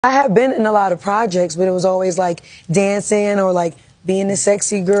I have been in a lot of projects, but it was always like dancing or like being the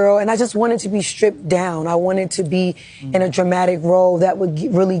sexy girl. And I just wanted to be stripped down. I wanted to be in a dramatic role that would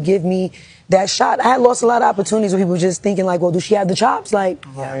really give me that shot. I had lost a lot of opportunities where people were just thinking like, well, does she have the chops? Like,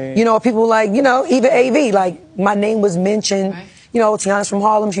 you know, people like, you know, even AV, like my name was mentioned. Right. You know, Teyana's from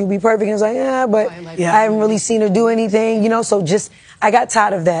Harlem, she would be perfect. And I was like, yeah, but I haven't really seen her do anything, you know, so just, I got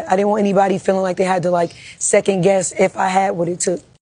tired of that. I didn't want anybody feeling like they had to like second guess if I had what it took.